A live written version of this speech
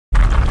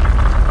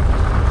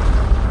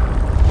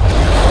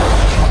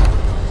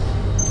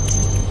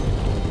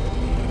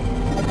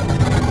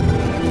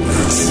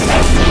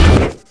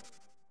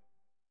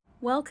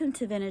Welcome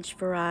to Vintage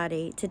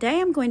Variety.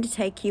 Today I'm going to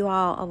take you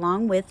all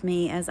along with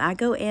me as I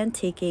go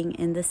antiquing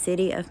in the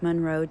city of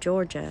Monroe,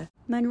 Georgia.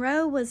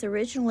 Monroe was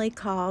originally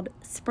called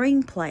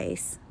Spring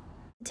Place.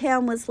 The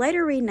town was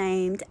later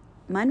renamed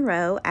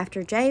Monroe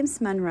after James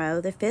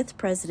Monroe, the 5th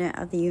President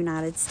of the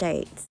United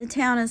States. The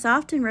town is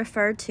often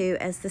referred to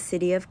as the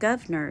City of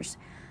Governors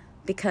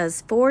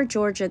because 4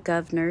 Georgia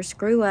governors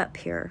grew up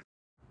here.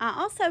 I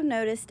also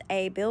noticed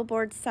a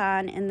billboard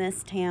sign in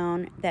this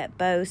town that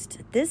boasts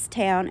this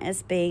town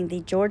as being the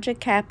Georgia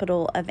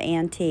capital of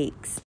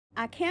antiques.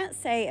 I can't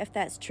say if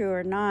that's true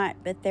or not,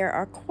 but there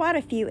are quite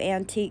a few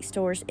antique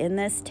stores in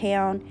this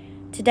town.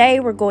 Today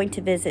we're going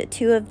to visit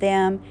 2 of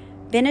them,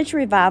 Vintage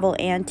Revival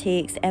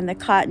Antiques and the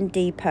Cotton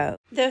Depot.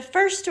 The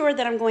first store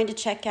that I'm going to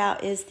check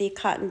out is the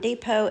Cotton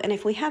Depot, and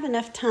if we have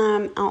enough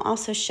time, I'll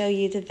also show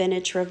you the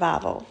Vintage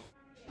Revival.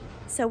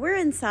 So we're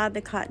inside the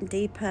Cotton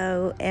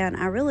Depot, and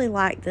I really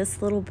like this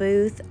little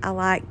booth. I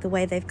like the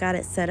way they've got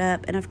it set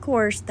up, and of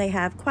course they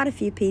have quite a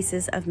few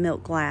pieces of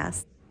milk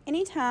glass.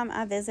 Anytime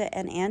I visit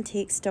an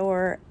antique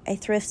store, a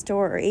thrift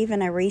store, or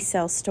even a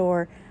resale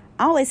store,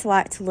 I always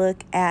like to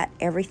look at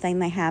everything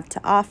they have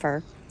to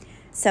offer.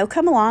 So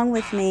come along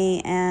with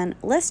me and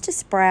let's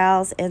just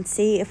browse and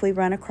see if we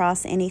run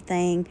across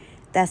anything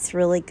that's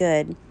really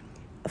good.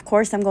 Of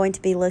course, I'm going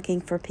to be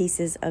looking for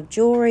pieces of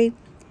jewelry,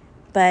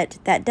 but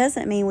that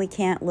doesn't mean we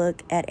can't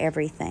look at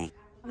everything.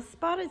 I've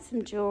spotted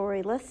some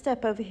jewelry. Let's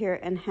step over here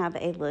and have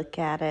a look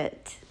at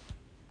it.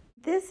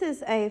 This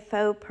is a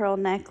faux pearl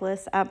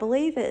necklace. I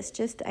believe it's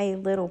just a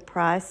little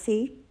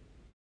pricey.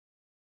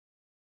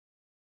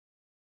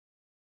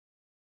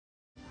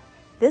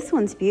 This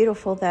one's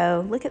beautiful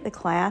though. Look at the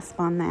clasp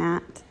on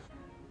that.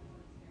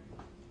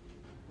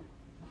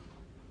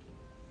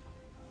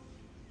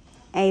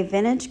 A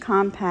vintage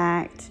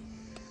compact.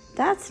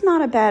 That's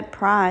not a bad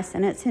price,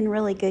 and it's in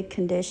really good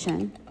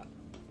condition.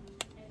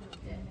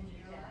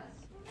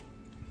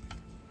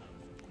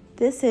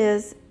 This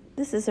is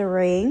a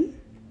ring.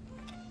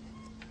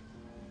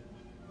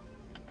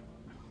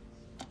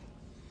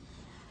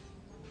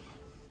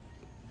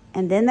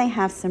 And then they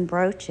have some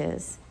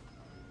brooches.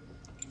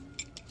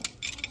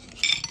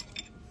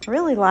 I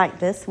really like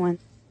this one.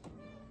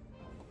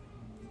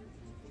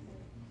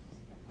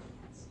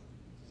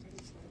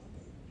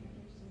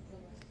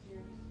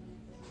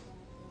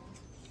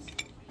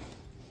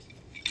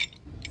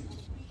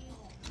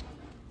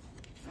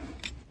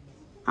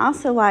 I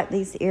also like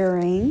these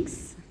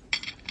earrings.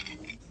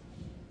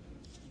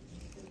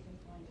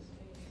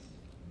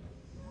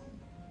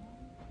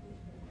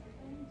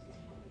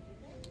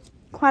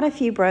 Quite a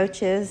few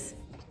brooches.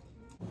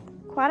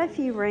 Quite a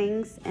few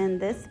rings in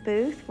this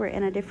booth. We're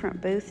in a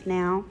different booth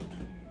now.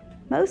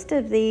 Most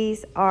of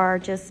these are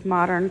just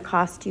modern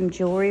costume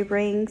jewelry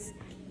rings.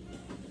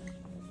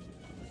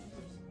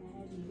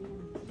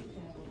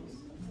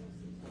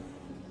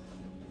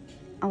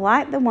 I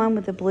like the one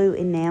with the blue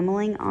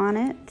enameling on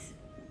it.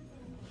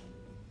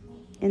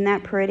 Isn't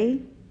that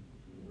pretty?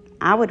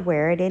 I would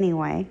wear it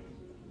anyway.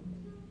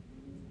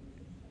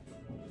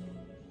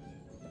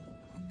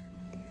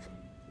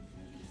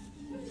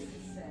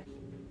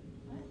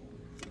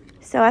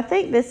 So I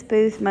think this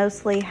booth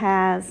mostly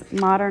has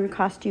modern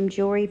costume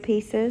jewelry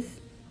pieces.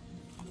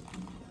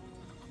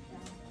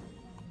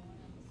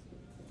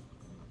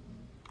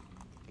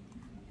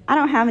 I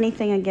don't have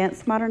anything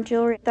against modern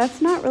jewelry.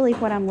 That's not really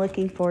what I'm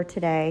looking for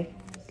today.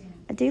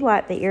 I do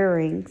like the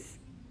earrings.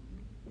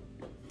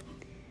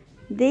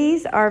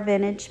 These are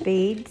vintage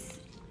beads.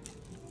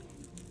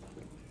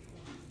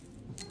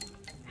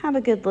 Have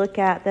a good look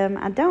at them.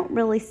 I don't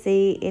really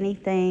see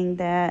anything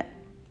that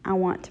I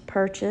want to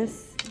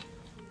purchase.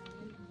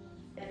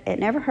 It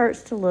never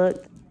hurts to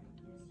look.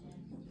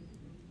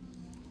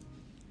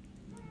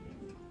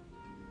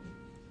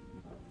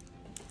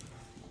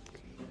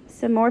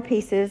 Some more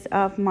pieces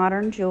of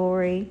modern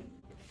jewelry.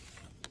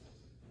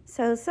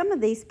 So some of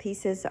these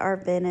pieces are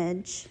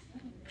vintage.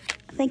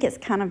 I think it's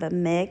kind of a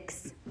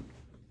mix.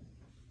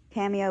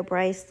 Cameo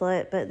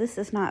bracelet, but this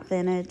is not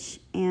vintage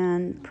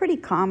and pretty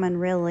common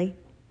really.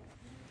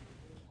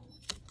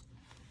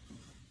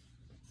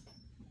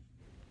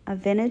 A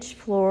vintage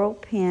floral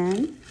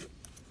pin.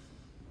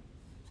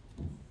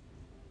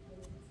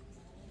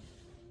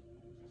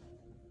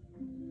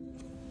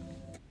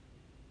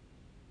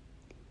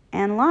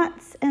 And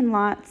lots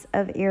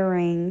of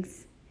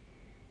earrings.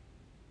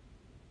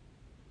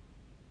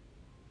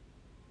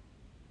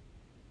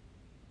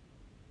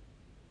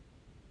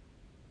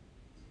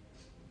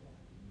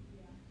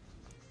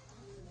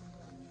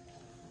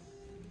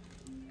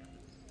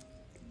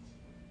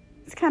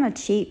 It's kind of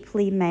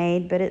cheaply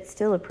made, but it's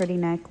still a pretty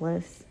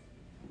necklace.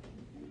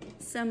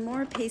 Some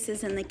more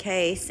pieces in the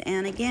case,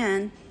 and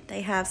again,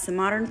 they have some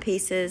modern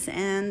pieces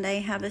and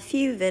they have a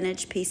few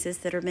vintage pieces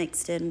that are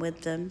mixed in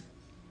with them.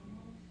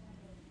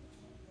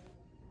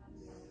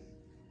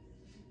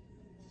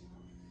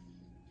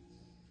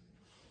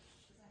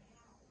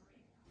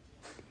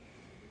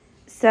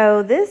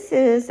 So this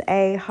is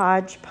a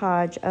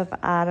hodgepodge of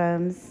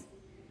items.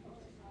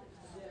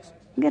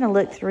 I'm going to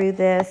look through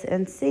this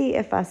and see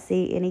if I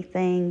see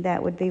anything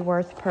that would be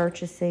worth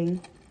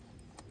purchasing.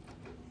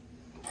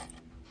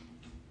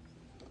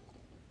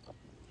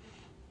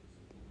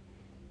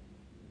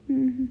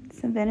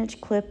 Some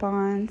vintage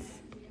clip-ons,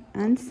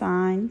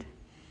 unsigned.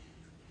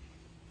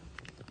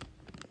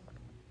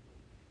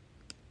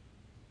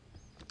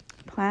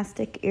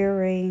 Plastic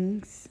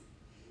earrings.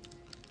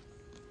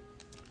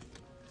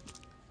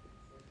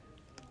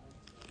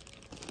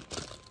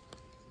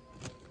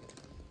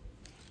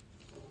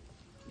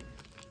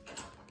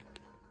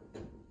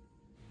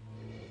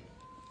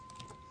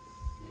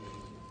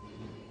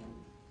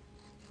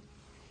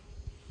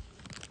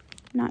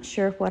 Not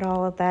sure what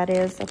all of that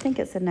is. I think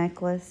it's a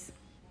necklace.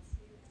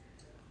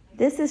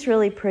 This is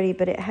really pretty,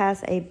 but it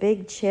has a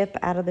big chip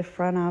out of the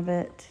front of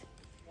it.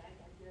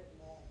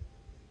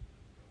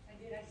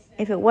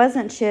 If it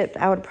wasn't chipped,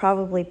 I would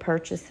probably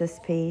purchase this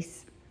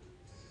piece.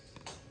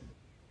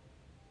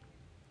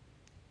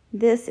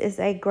 This is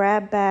a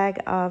grab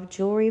bag of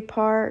jewelry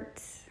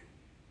parts,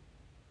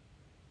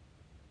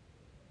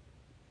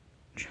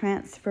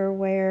 transfer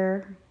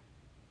wear,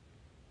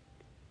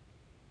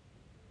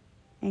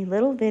 a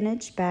little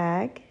vintage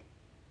bag,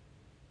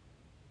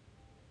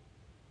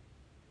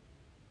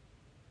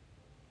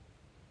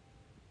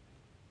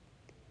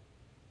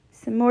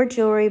 some more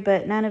jewelry,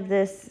 but none of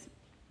this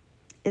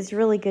is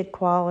really good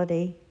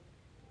quality.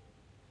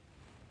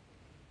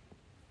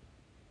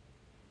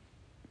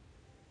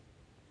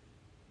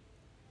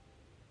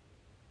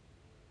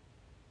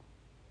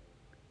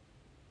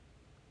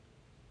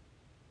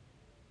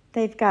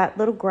 They've got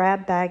little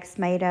grab bags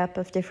made up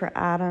of different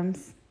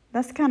items.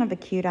 That's kind of a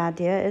cute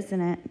idea,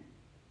 isn't it?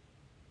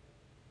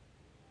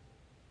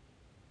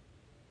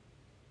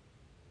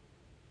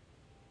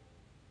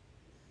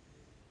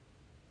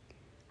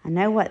 I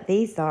know what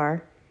these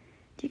are.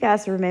 Do you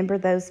guys remember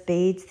those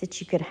beads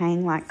that you could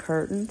hang like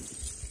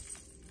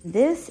curtains?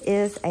 This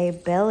is a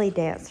belly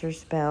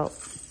dancer's belt.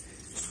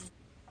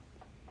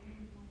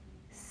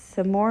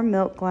 Some more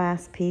milk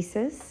glass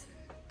pieces.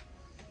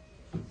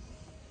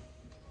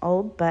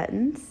 Old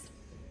buttons.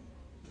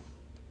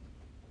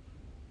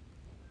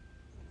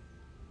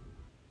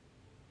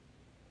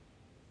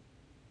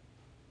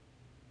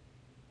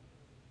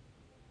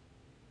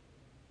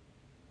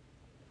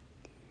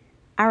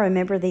 I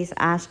remember these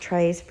ice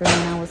trays from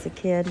when I was a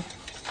kid.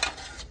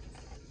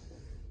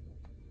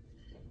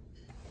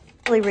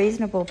 Really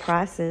reasonable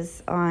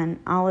prices on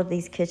all of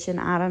these kitchen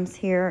items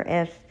here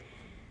if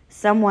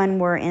someone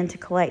were into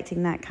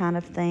collecting that kind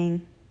of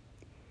thing.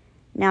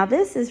 Now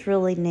this is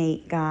really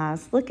neat,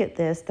 guys. Look at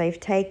this. They've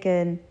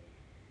taken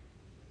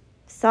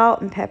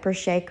salt and pepper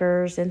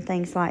shakers and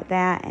things like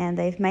that, and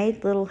they've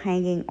made little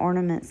hanging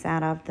ornaments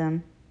out of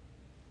them.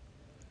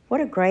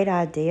 What a great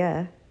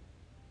idea.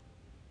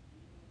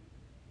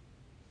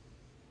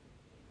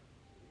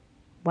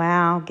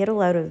 Wow, get a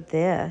load of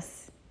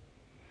this.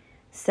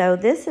 So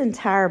this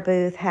entire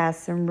booth has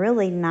some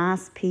really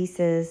nice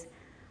pieces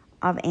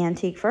of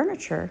antique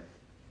furniture.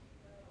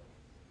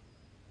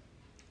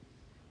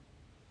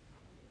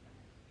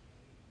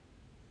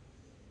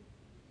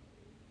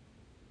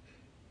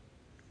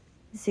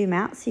 Zoom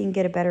out so you can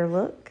get a better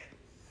look.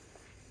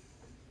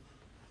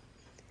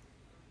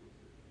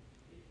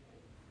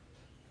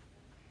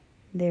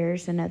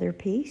 There's another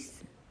piece.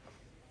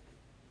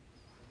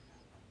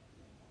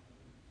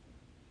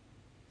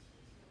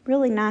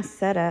 Really nice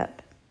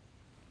setup.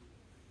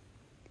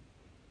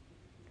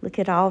 Look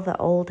at all the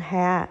old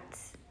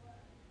hats.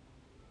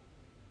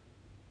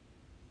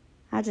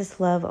 I just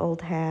love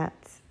old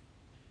hats.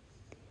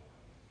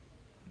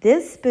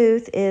 This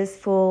booth is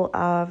full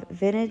of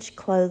vintage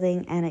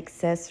clothing and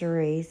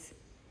accessories.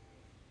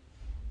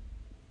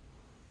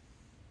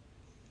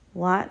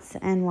 Lots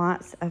and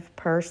lots of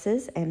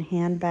purses and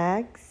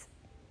handbags.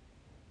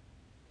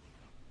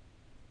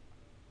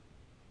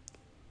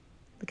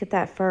 Look at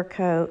that fur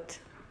coat.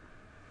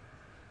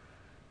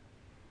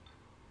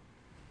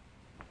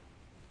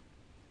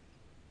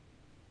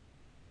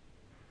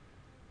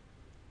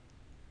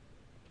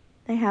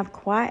 They have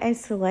quite a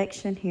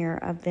selection here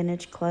of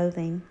vintage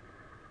clothing.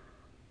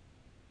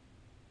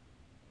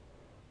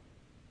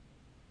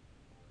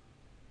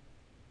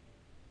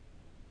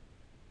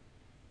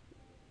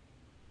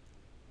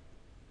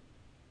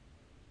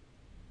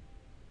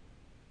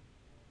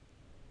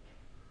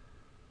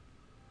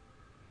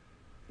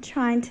 I'm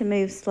trying to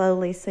move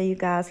slowly so you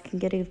guys can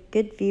get a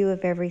good view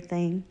of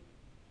everything.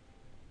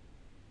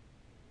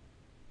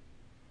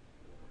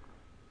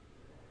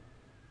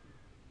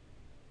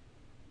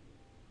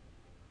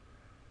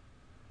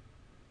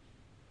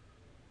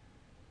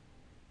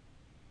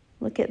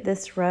 Look at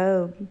this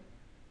robe.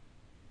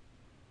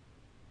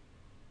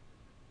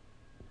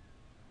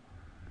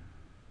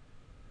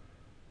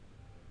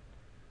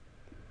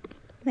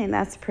 I think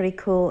that's pretty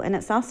cool, and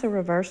it's also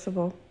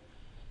reversible.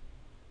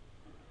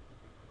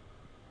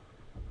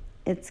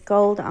 It's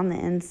gold on the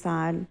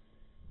inside,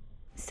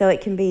 so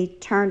it can be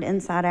turned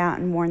inside out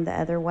and worn the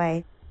other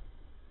way.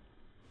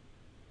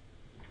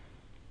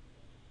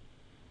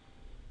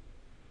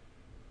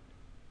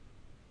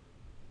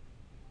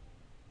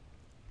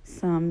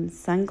 some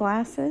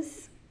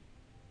sunglasses.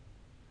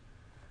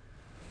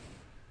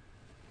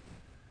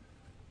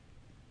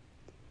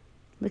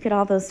 Look at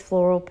all those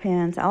floral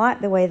pins. I like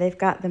the way they've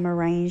got them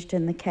arranged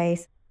in the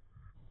case.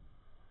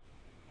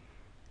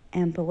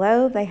 And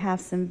below they have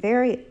some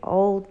very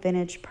old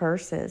vintage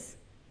purses.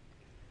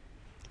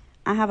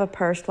 I have a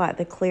purse like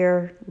the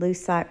clear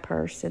lucite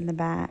purse in the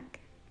back.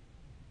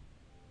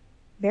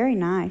 Very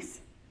nice.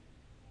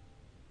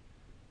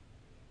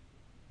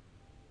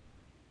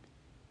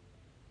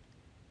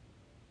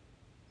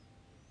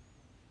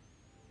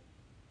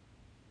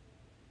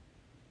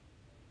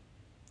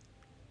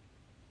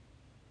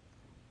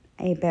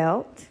 A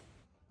belt.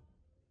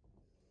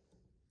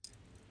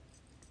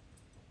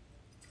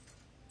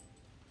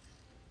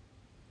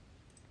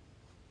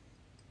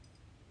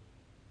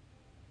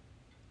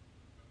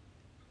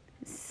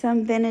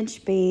 Some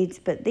vintage beads,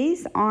 but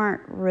these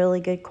aren't really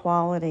good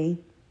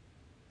quality.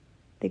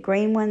 The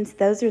green ones,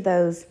 those are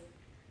those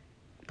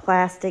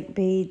plastic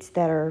beads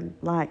that are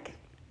like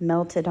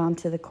melted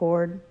onto the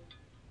cord.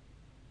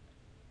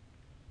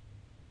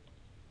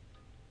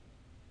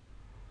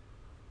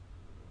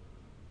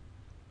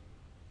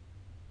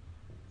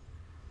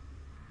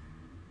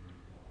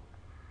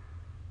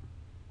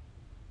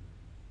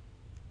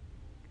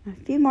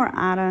 A few more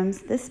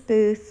items. This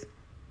booth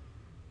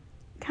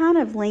kind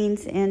of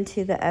leans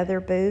into the other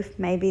booth.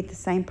 Maybe the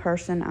same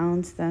person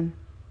owns them.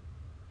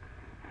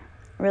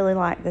 I really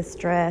like this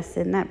dress.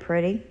 Isn't that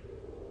pretty?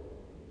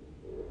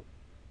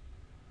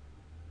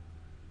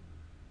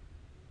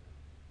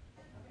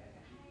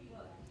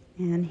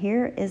 And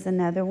here is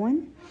another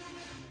one.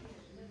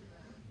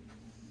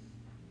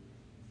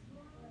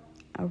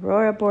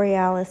 Aurora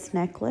Borealis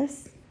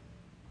necklace.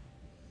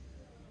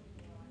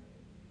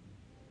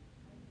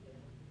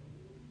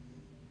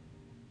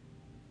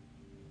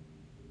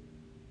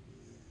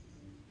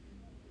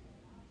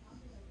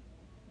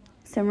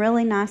 Some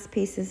really nice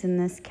pieces in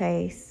this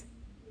case.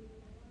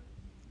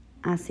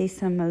 I see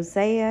some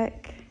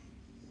mosaic,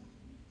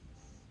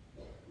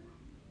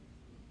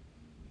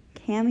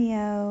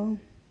 cameo.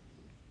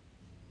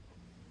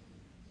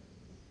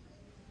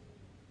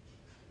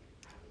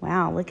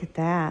 Wow, look at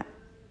that.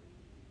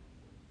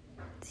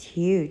 It's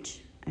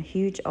huge, a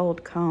huge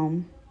old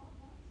comb.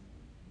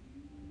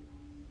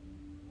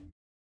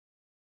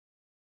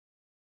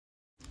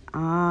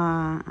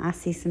 Ah, I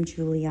see some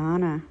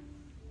Juliana.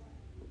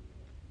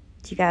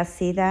 Do you guys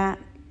see that?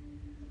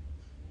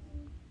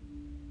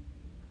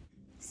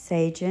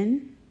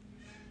 Sagen.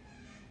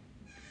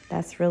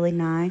 That's really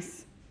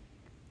nice.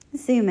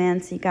 Zoom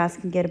in so you guys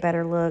can get a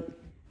better look.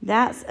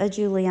 That's a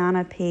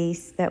Juliana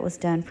piece that was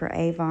done for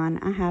Avon.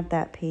 I have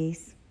that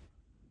piece.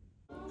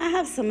 I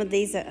have some of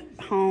these at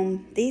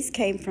home. These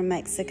came from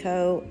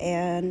Mexico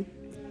and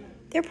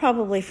they're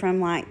probably from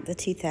like the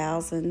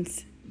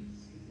 2000s.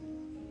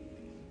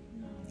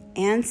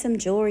 And some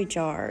jewelry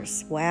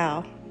jars.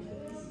 Wow.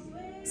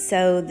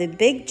 So the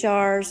big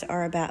jars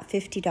are about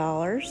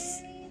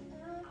 $50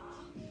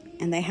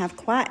 and they have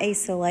quite a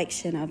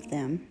selection of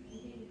them.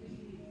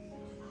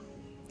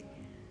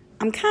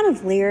 I'm kind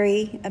of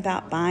leery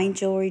about buying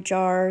jewelry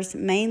jars,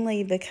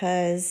 mainly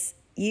because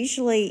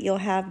usually you'll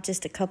have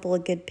just a couple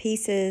of good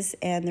pieces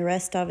and the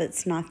rest of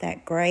it's not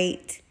that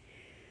great.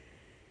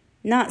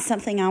 Not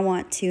something I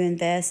want to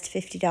invest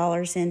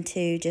 $50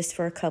 into just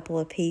for a couple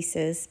of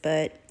pieces,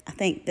 but I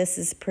think this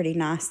is pretty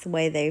nice the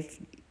way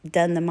they've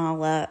done them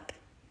all up.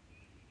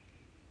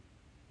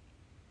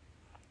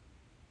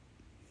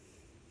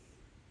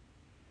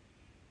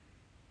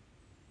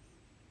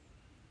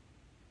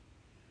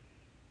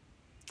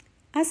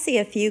 I see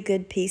a few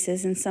good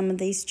pieces in some of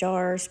these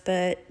jars,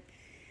 but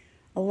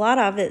a lot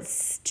of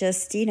it's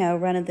just, you know,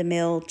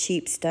 run-of-the-mill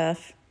cheap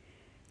stuff.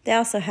 They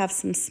also have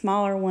some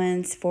smaller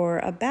ones for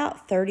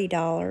about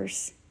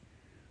 $30.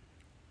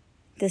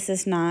 This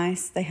is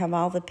nice. They have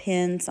all the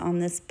pins on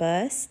this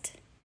bust.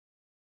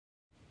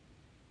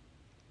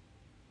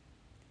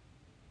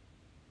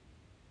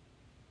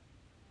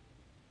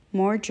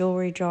 More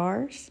jewelry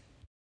jars.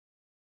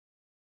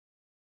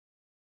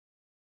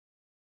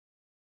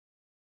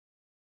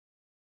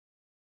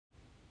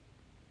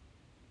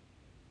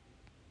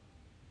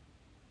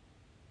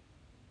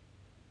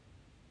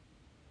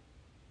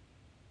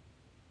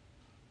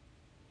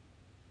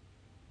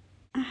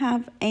 I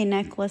have a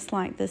necklace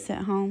like this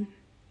at home.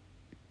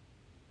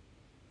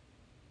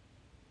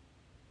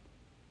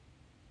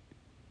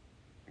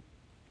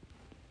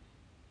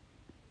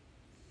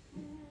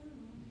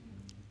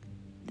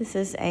 This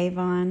is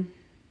Avon.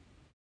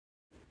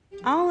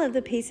 All of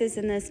the pieces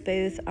in this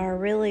booth are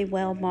really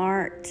well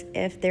marked.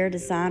 If they're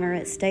designer,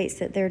 it states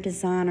that they're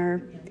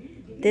designer.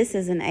 This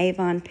is an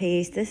Avon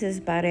piece. This is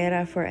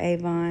Barrera for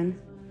Avon.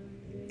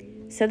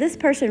 So this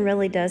person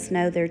really does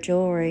know their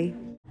jewelry.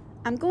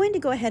 I'm going to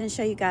go ahead and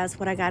show you guys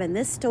what I got in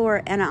this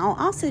store, and I'll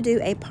also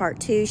do a part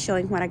 2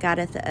 showing what I got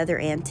at the other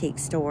antique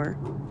store.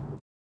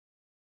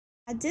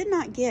 I did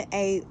not get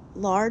a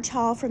large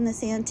haul from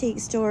this antique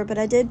store, but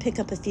I did pick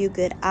up a few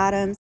good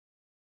items.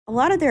 A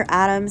lot of their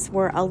items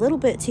were a little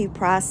bit too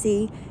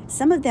pricey.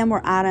 Some of them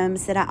were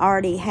items that I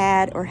already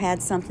had or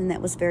had something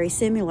that was very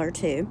similar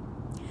to.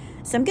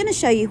 So I'm going to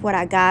show you what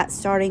I got,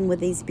 starting with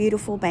these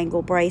beautiful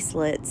bangle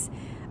bracelets.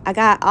 I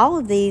got all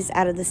of these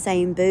out of the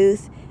same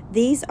booth.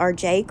 These are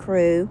J.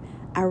 Crew.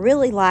 I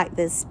really like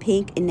this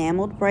pink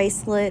enameled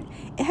bracelet.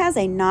 It has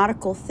a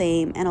nautical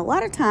theme, and a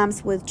lot of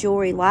times with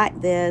jewelry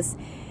like this,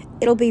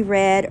 it'll be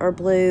red or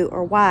blue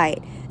or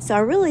white. So I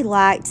really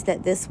liked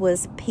that this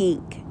was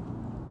pink.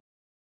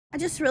 I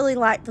just really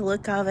like the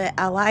look of it.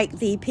 I like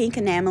the pink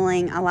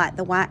enameling, I like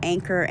the white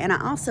anchor, and I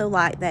also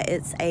like that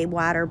it's a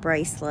wider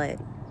bracelet.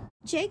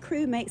 J.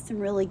 Crew makes some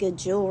really good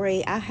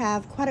jewelry. I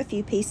have quite a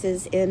few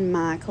pieces in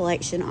my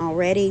collection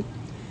already,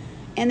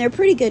 and they're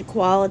pretty good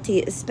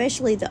quality,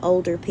 especially the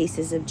older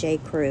pieces of J.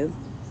 Crew.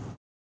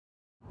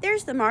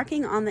 There's the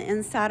marking on the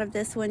inside of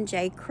this one,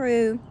 J.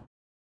 Crew.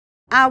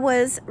 I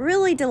was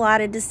really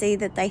delighted to see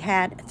that they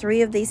had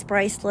 3 of these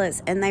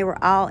bracelets, and they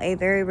were all a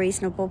very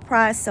reasonable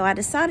price, so I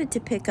decided to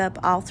pick up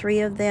all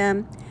 3 of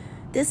them.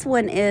 This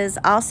one is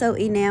also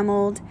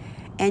enameled,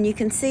 and you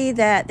can see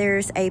that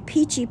there's a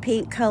peachy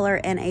pink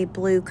color and a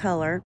blue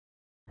color.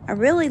 I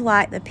really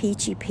like the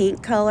peachy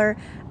pink color.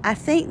 I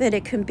think that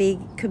it can be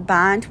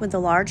combined with the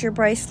larger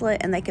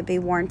bracelet and they could be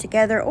worn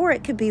together, or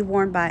it could be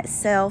worn by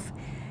itself.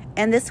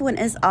 And this one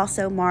is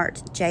also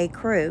marked J.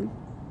 Crew.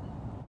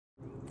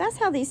 That's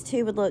how these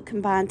two would look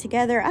combined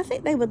together. I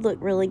think they would look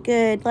really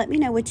good. Let me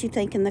know what you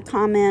think in the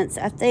comments.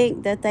 I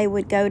think that they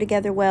would go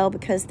together well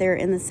because they're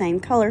in the same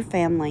color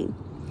family.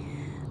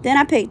 Then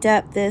I picked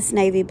up this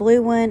navy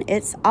blue one.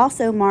 It's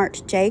also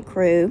marked J.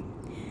 Crew.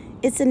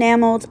 It's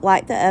enameled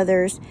like the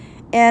others,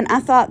 and I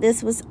thought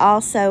this was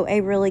also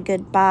a really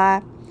good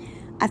buy.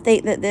 I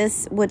think that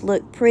this would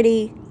look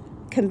pretty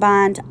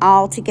combined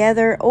all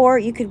together, or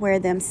you could wear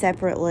them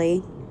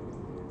separately.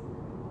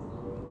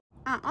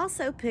 I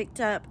also picked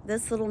up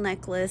this little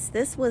necklace.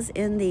 This was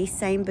in the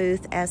same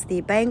booth as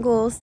the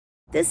bangles.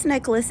 This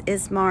necklace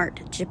is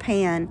marked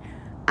Japan.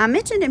 I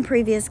mentioned in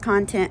previous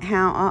content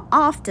how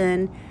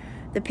often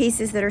the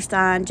pieces that are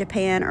signed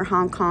Japan or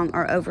Hong Kong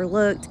are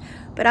overlooked,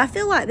 but I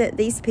feel like that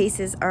these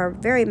pieces are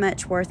very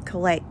much worth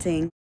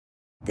collecting.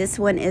 This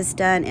one is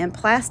done in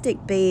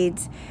plastic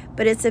beads,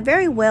 but it's a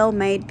very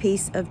well-made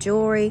piece of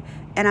jewelry,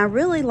 and I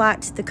really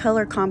liked the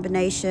color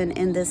combination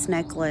in this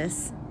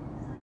necklace.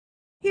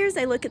 Here's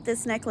a look at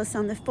this necklace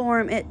on the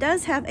form. It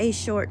does have a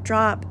short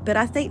drop, but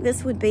I think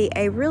this would be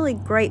a really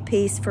great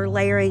piece for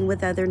layering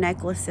with other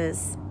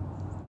necklaces.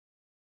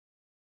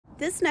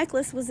 This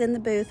necklace was in the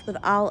booth with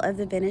all of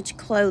the vintage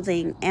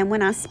clothing, and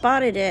when I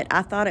spotted it,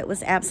 I thought it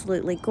was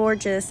absolutely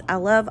gorgeous. I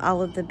love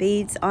all of the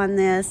beads on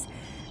this.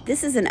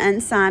 This is an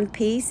unsigned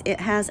piece.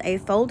 It has a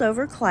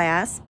fold-over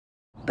clasp,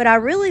 but I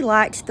really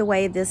liked the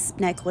way this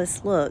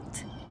necklace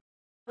looked.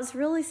 I was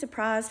really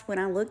surprised when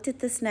I looked at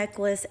this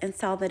necklace and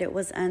saw that it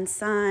was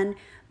unsigned,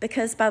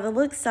 because by the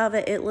looks of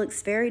it, it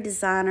looks very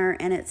designer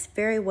and it's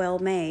very well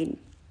made.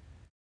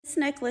 This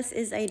necklace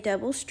is a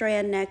double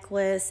strand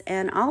necklace,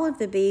 and all of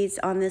the beads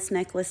on this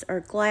necklace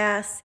are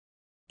glass,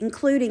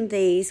 including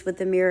these with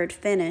the mirrored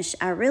finish.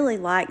 I really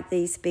like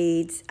these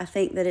beads. I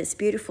think that it's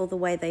beautiful the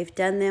way they've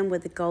done them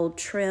with the gold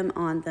trim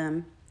on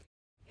them.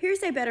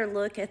 Here's a better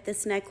look at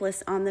this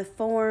necklace on the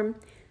form.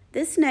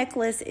 This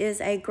necklace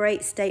is a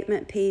great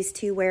statement piece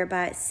to wear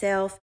by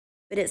itself,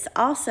 but it's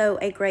also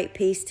a great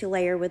piece to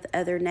layer with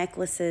other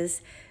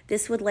necklaces.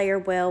 This would layer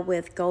well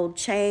with gold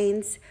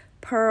chains,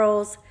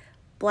 pearls,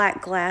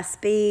 black glass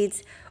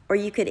beads, or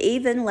you could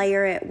even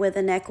layer it with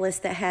a necklace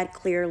that had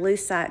clear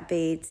lucite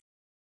beads.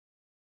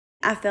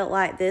 I felt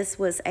like this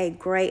was a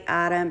great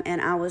item,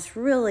 and I was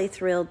really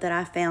thrilled that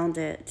I found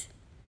it.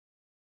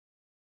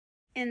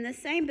 In the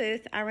same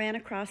booth, I ran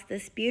across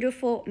this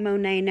beautiful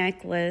Monet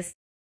necklace.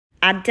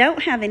 I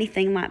don't have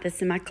anything like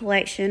this in my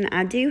collection.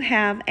 I do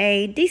have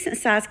a decent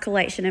sized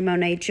collection of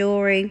Monet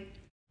jewelry.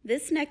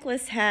 This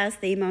necklace has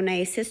the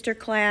Monet sister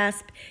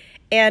clasp,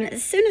 and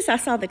as soon as I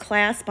saw the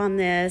clasp on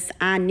this,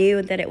 I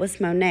knew that it was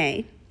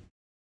Monet.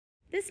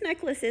 This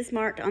necklace is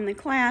marked on the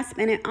clasp,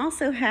 and it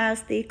also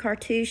has the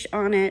cartouche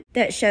on it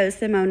that shows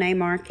the Monet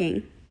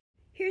marking.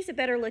 Here's a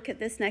better look at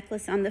this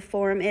necklace on the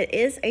form. It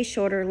is a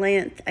shorter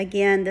length.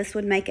 Again, this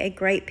would make a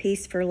great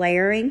piece for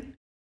layering.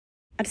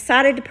 I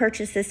decided to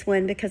purchase this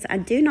one because I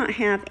do not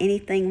have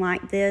anything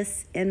like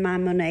this in my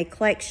Monet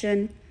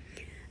collection.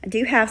 I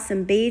do have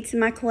some beads in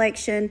my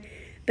collection,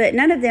 but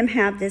none of them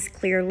have this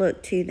clear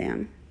look to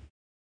them.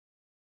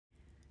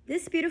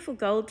 This beautiful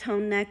gold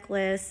tone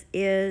necklace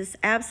is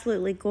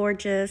absolutely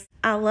gorgeous.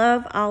 I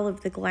love all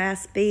of the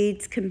glass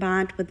beads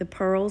combined with the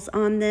pearls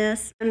on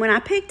this. And when I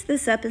picked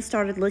this up and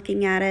started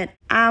looking at it,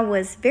 I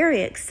was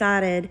very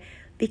excited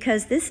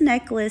because this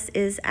necklace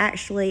is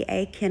actually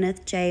a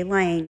Kenneth J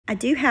Lane. I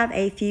do have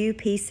a few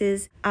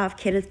pieces of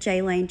Kenneth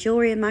J Lane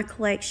jewelry in my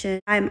collection.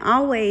 I'm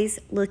always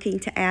looking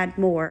to add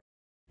more.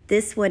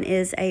 This one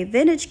is a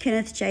vintage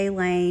Kenneth J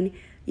Lane.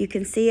 You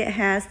can see it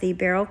has the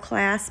barrel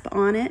clasp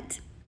on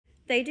it.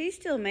 They do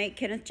still make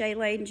Kenneth J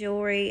Lane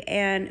Jewelry,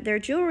 and their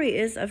jewelry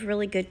is of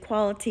really good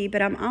quality,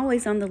 but I'm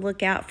always on the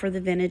lookout for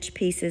the vintage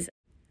pieces.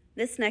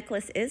 This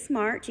necklace is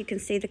marked. You can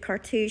see the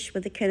cartouche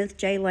with the Kenneth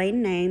J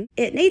Lane name.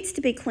 It needs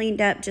to be cleaned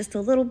up just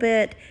a little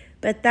bit,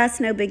 but that's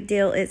no big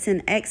deal. It's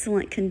in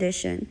excellent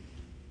condition.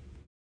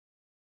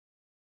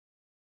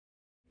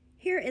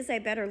 Here is a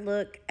better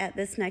look at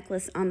this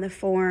necklace on the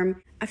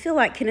form. I feel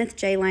like Kenneth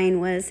J Lane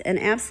was an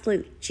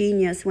absolute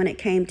genius when it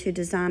came to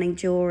designing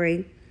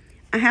jewelry.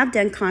 I have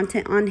done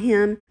content on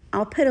him.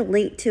 I'll put a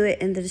link to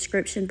it in the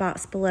description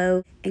box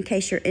below in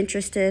case you're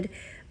interested.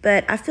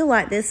 But I feel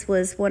like this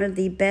was one of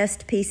the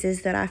best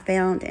pieces that I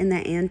found in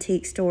that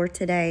antique store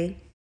today.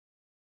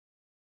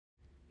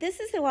 This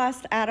is the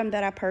last item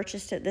that I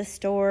purchased at this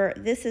store.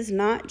 This is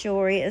not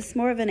jewelry, it's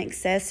more of an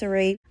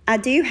accessory. I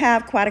do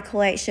have quite a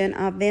collection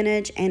of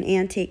vintage and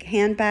antique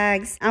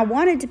handbags. I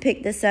wanted to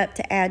pick this up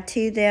to add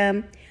to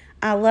them.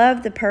 I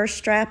love the purse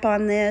strap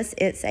on this.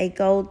 It's a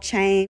gold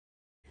chain.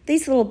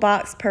 These little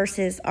box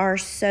purses are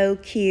so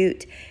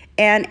cute,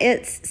 and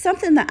it's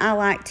something that I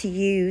like to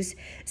use,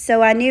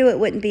 so I knew it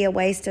wouldn't be a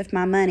waste of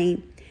my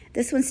money.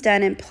 This one's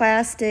done in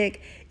plastic.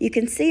 You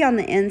can see on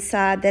the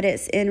inside that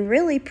it's in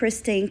really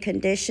pristine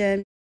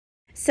condition.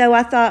 So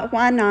I thought,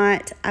 why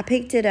not? I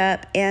picked it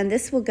up, and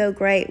this will go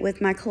great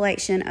with my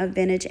collection of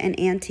vintage and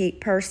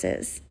antique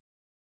purses.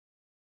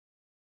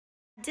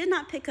 I did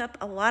not pick up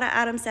a lot of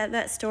items at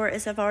that store,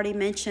 as I've already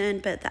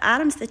mentioned, but the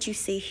items that you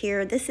see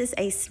here, this is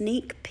a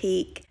sneak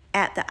peek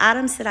at the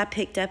items that I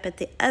picked up at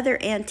the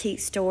other antique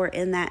store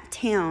in that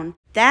town.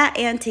 That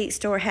antique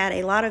store had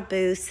a lot of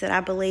booths that I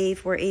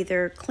believe were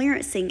either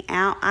clearancing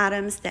out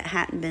items that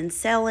hadn't been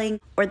selling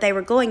or they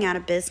were going out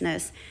of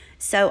business.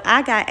 So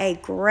I got a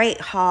great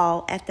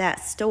haul at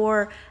that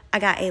store. I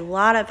got a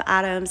lot of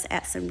items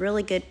at some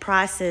really good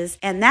prices,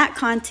 and that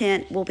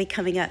content will be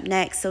coming up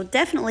next, so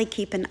definitely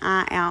keep an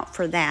eye out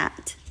for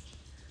that.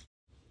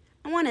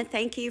 I want to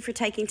thank you for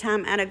taking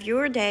time out of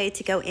your day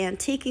to go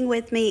antiquing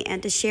with me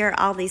and to share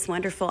all these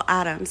wonderful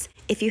items.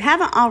 If you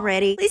haven't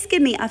already, please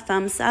give me a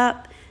thumbs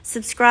up,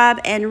 subscribe,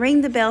 and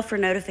ring the bell for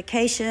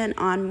notification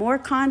on more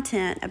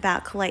content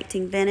about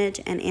collecting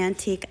vintage and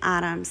antique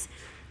items.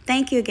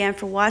 Thank you again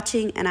for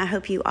watching, and I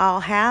hope you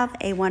all have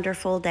a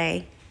wonderful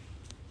day.